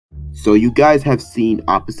So you guys have seen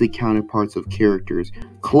opposite counterparts of characters,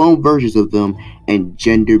 clone versions of them, and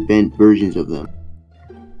gender-bent versions of them.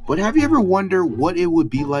 But have you ever wondered what it would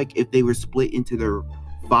be like if they were split into their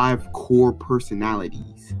 5 core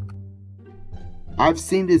personalities? I've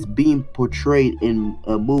seen this being portrayed in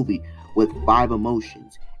a movie with 5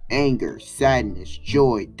 emotions: anger, sadness,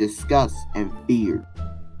 joy, disgust, and fear.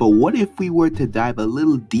 But what if we were to dive a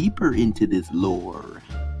little deeper into this lore?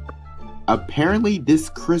 Apparently, this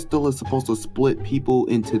crystal is supposed to split people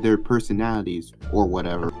into their personalities, or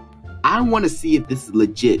whatever. I want to see if this is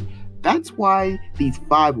legit. That's why these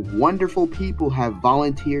 5 wonderful people have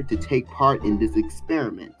volunteered to take part in this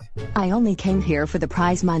experiment. I only came here for the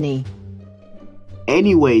prize money.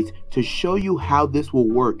 Anyways, to show you how this will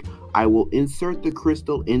work, I will insert the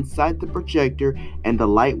crystal inside the projector and the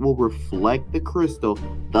light will reflect the crystal,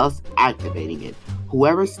 thus activating it.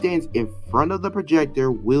 Whoever stands in front of the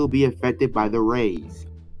projector will be affected by the rays.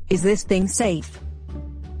 Is this thing safe?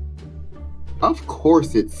 Of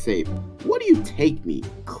course it's safe. What do you take me,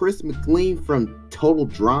 Chris McLean from Total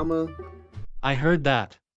Drama? I heard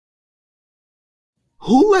that.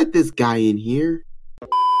 Who let this guy in here?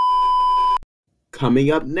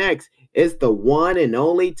 Coming up next is the one and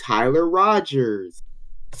only Tyler Rogers.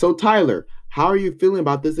 So Tyler, how are you feeling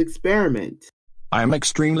about this experiment? I'm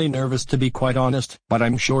extremely nervous, to be quite honest, but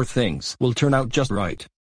I'm sure things will turn out just right.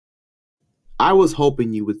 I was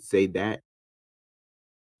hoping you would say that.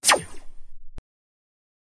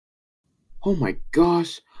 Oh my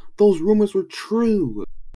gosh, those rumors were true.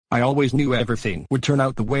 I always knew everything would turn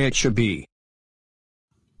out the way it should be.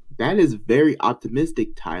 That is very optimistic,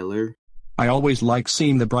 Tyler. I always like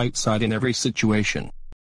seeing the bright side in every situation.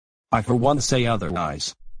 I for one say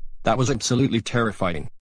otherwise. That was absolutely terrifying.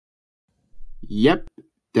 Yep,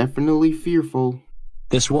 definitely fearful.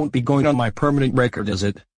 This won't be going on my permanent record, is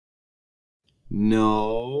it?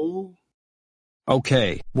 No.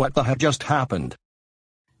 Okay, what the heck just happened?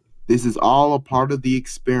 This is all a part of the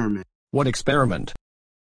experiment. What experiment?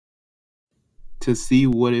 To see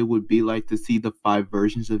what it would be like to see the 5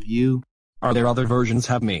 versions of you. Are there other versions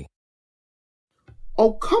of me?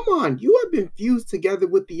 Oh, come on! You have been fused together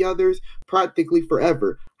with the others practically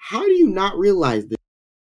forever. How do you not realize this?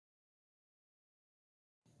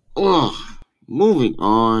 Ugh, moving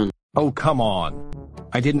on. Oh, come on.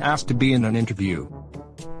 I didn't ask to be in an interview.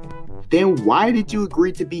 Then why did you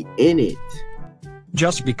agree to be in it?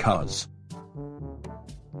 Just because.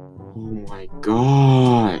 Oh my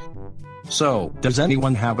god. So, does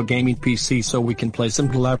anyone have a gaming PC so we can play some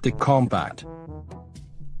Galactic Combat?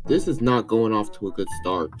 This is not going off to a good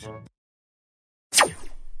start.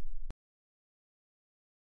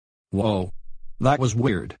 Whoa. That was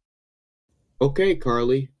weird. Okay,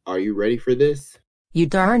 Carly, are you ready for this? You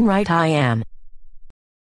darn right I am.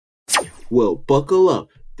 Well, buckle up.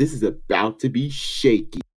 This is about to be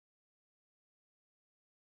shaky.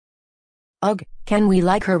 Ugh, can we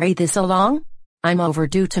like hurry this along? I'm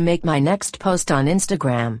overdue to make my next post on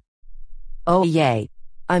Instagram. Oh yay.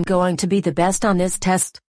 I'm going to be the best on this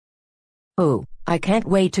test. Ooh, I can't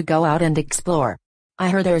wait to go out and explore. I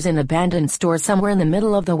heard there's an abandoned store somewhere in the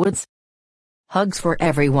middle of the woods. Hugs for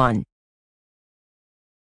everyone.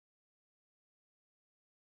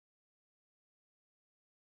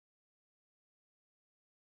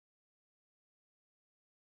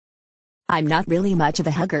 I'm not really much of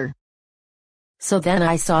a hugger. So then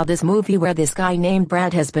I saw this movie where this guy named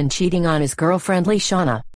Brad has been cheating on his girlfriend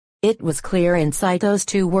Lishana. It was clear in sight those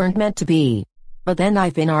two weren't meant to be. But then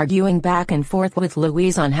I've been arguing back and forth with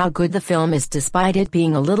Louise on how good the film is despite it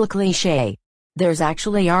being a little cliche. There's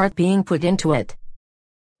actually art being put into it.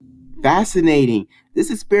 Fascinating. This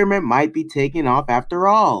experiment might be taking off after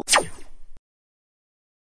all.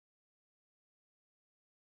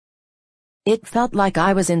 It felt like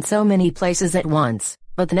I was in so many places at once,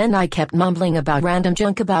 but then I kept mumbling about random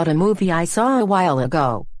junk about a movie I saw a while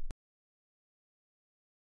ago.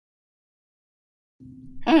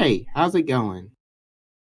 Hey, how's it going?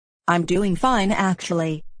 I'm doing fine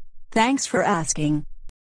actually. Thanks for asking.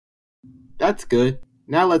 That's good.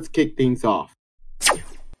 Now let's kick things off.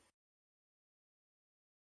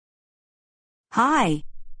 Hi.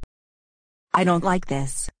 I don't like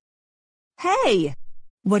this. Hey!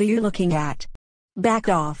 What are you looking at? Back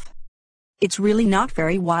off. It's really not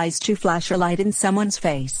very wise to flash a light in someone's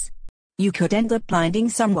face. You could end up blinding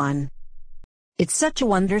someone. It's such a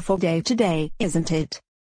wonderful day today, isn't it?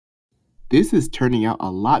 This is turning out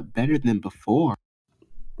a lot better than before.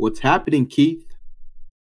 What's happening, Keith?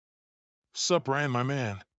 Sup, Ryan, my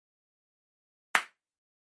man.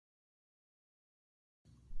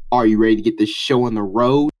 Are you ready to get this show on the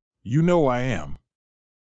road? You know I am.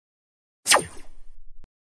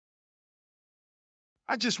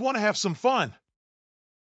 I just want to have some fun.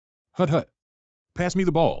 Hut hut. Pass me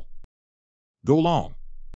the ball. Go long.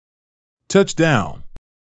 Touchdown.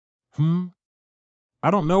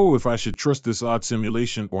 I don't know if I should trust this odd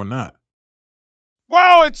simulation or not.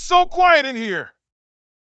 Wow, it's so quiet in here.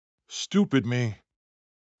 Stupid me.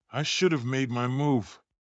 I should have made my move.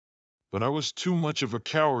 But I was too much of a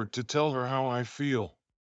coward to tell her how I feel.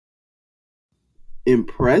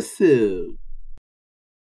 Impressive.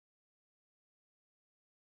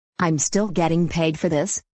 I'm still getting paid for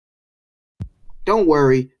this. Don't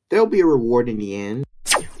worry, there'll be a reward in the end.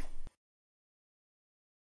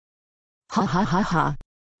 Ha ha ha ha.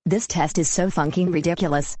 This test is so funking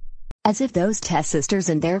ridiculous. As if those test sisters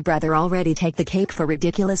and their brother already take the cake for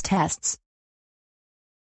ridiculous tests.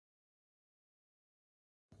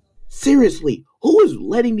 Seriously, who is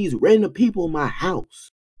letting these random people in my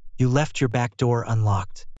house? You left your back door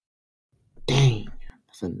unlocked. Dang,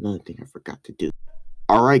 that's another thing I forgot to do.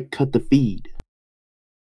 Alright, cut the feed.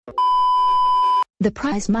 The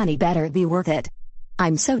prize money better be worth it.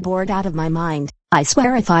 I'm so bored out of my mind. I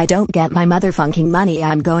swear if I don't get my motherfucking money,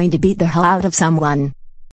 I'm going to beat the hell out of someone.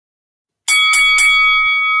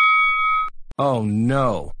 Oh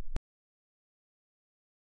no.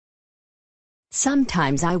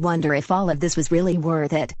 Sometimes I wonder if all of this was really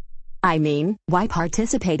worth it. I mean, why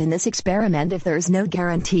participate in this experiment if there's no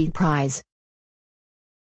guaranteed prize?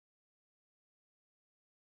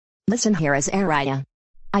 Listen here, Azariah.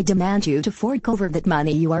 I demand you to fork over that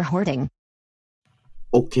money you are hoarding.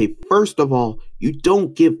 Okay, first of all, you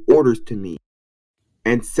don't give orders to me.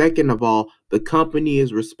 And second of all, the company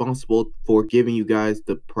is responsible for giving you guys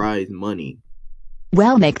the prize money.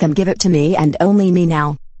 Well, make them give it to me and only me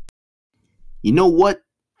now. You know what?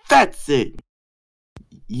 That's it!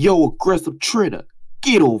 Yo, aggressive Tritta,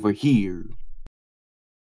 get over here!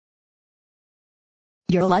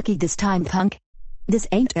 You're lucky this time, punk. This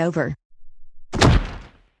ain't over.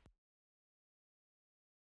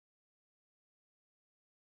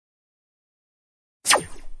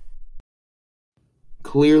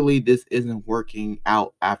 Clearly, this isn't working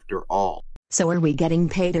out after all. So are we getting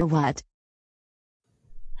paid or what?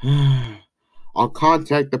 I'll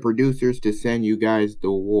contact the producers to send you guys the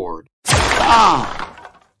award. Ah!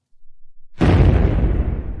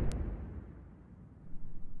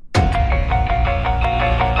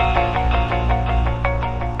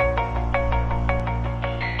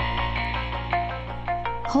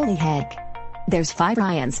 Holy heck. There's 5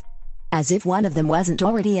 Ryans. As if one of them wasn't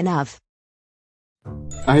already enough.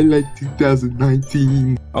 I like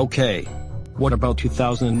 2019. Okay. What about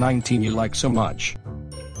 2019 you like so much?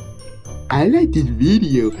 I like this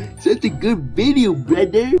video. Such a good video,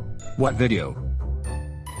 brother. What video?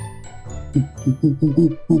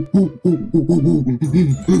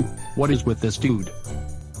 What is with this dude?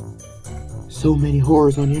 So many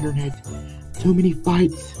horrors on the internet. Too many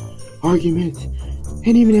fights, arguments,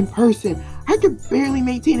 and even in person, I could barely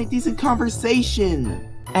maintain a decent conversation.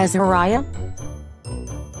 Azariah?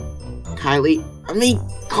 Carly.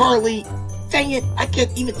 Dang it, I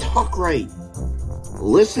can't even talk right.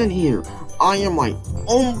 Listen here, I am my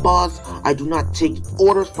own boss. I do not take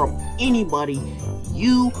orders from anybody.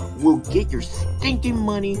 You will get your stinking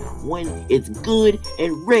money when it's good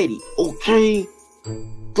and ready, okay?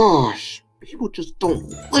 Gosh, people just don't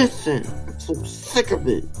listen. I'm so sick of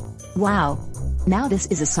it. Wow. Now this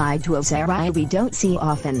is a side to Azariah we don't see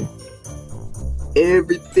often.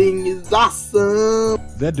 Everything is awesome.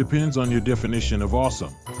 That depends on your definition of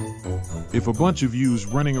awesome. If a bunch of you's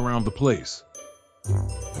running around the place.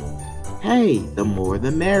 Hey, the more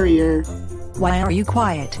the merrier. Why are you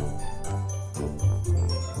quiet?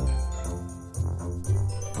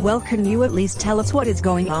 Well, can you at least tell us what is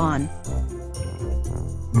going on?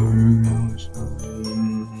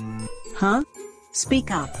 Huh? Speak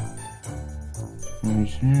up.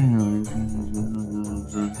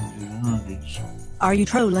 Are you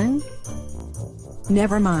trolling?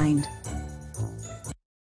 Never mind.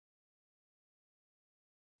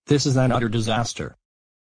 This is an utter disaster.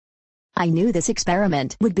 I knew this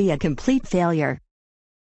experiment would be a complete failure.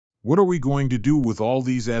 What are we going to do with all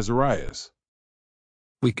these Azariahs?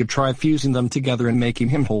 We could try fusing them together and making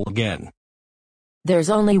him whole again.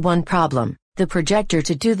 There's only one problem. The projector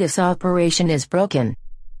to do this operation is broken.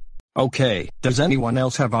 Okay, does anyone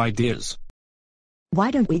else have ideas? Why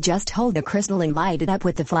don't we just hold the crystal and light it up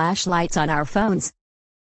with the flashlights on our phones?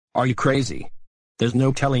 Are you crazy? There's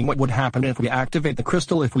no telling what would happen if we activate the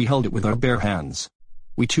crystal if we held it with our bare hands.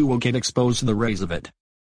 We too will get exposed to the rays of it.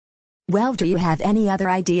 Well, do you have any other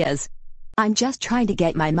ideas? I'm just trying to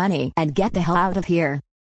get my money and get the hell out of here.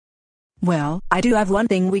 Well, I do have one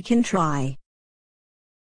thing we can try.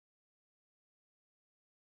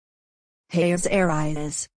 Here's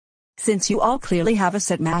Arias. Since you all clearly have a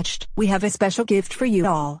set matched, we have a special gift for you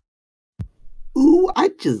all. Ooh,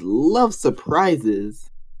 I just love surprises.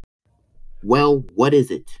 Well, what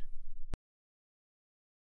is it?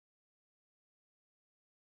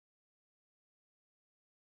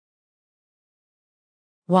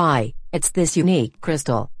 Why, it's this unique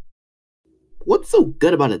crystal. What's so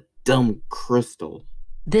good about a dumb crystal?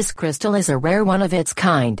 This crystal is a rare one of its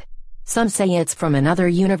kind. Some say it's from another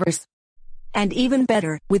universe. And even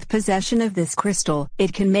better, with possession of this crystal,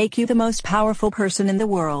 it can make you the most powerful person in the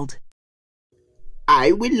world.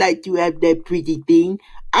 I would like to have that pretty thing.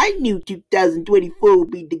 I knew 2024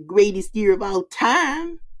 would be the greatest year of all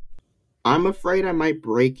time. I'm afraid I might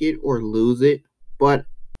break it or lose it, but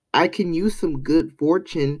I can use some good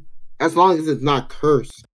fortune as long as it's not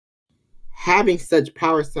cursed. Having such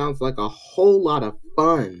power sounds like a whole lot of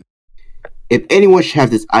fun. If anyone should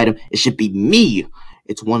have this item, it should be me.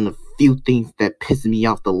 It's one of the few things that pisses me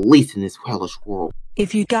off the least in this hellish world.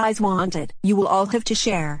 If you guys want it, you will all have to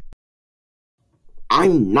share.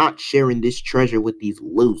 I'm not sharing this treasure with these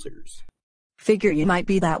losers. Figure you might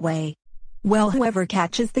be that way. Well, whoever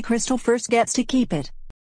catches the crystal first gets to keep it.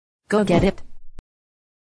 Go get it.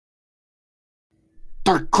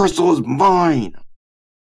 That crystal is mine!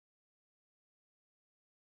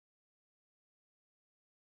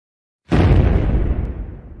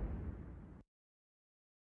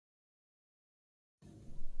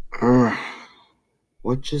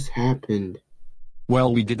 What just happened?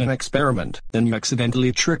 Well, we did an experiment, then you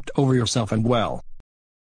accidentally tripped over yourself and well.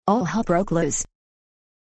 All hell broke loose.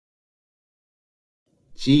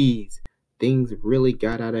 Jeez, things really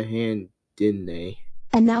got out of hand, didn't they?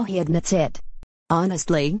 And now he admits it.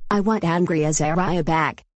 Honestly, I want Angry Azariah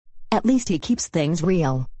back. At least he keeps things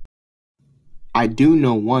real. I do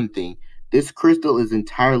know one thing. This crystal is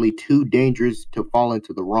entirely too dangerous to fall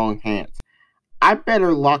into the wrong hands. I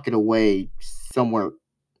better lock it away somewhere.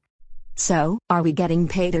 So, are we getting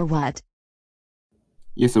paid or what?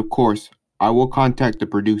 Yes, of course. I will contact the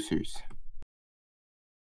producers.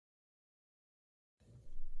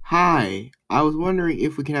 Hi, I was wondering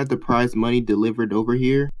if we can have the prize money delivered over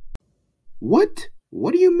here. What?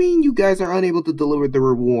 What do you mean you guys are unable to deliver the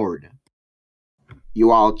reward?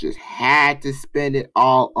 You all just had to spend it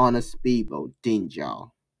all on a speedboat, didn't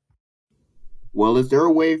y'all? Well, is there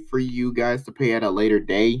a way for you guys to pay at a later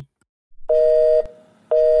day?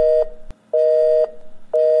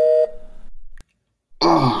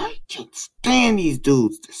 I can't stand these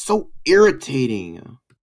dudes. They're so irritating.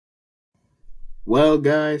 Well,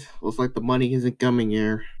 guys, looks like the money isn't coming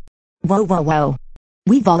here. Whoa, whoa, whoa.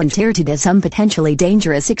 We volunteered to do some potentially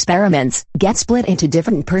dangerous experiments, get split into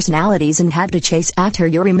different personalities and had to chase after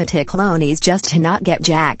Eurymata clonies just to not get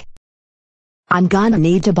Jack. I'm gonna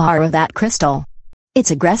need to borrow that crystal. It's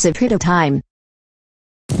aggressive hit time.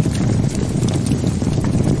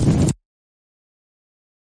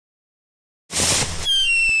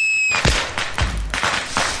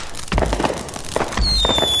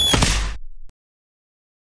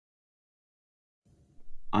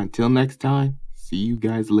 Until next time, see you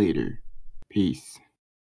guys later. Peace.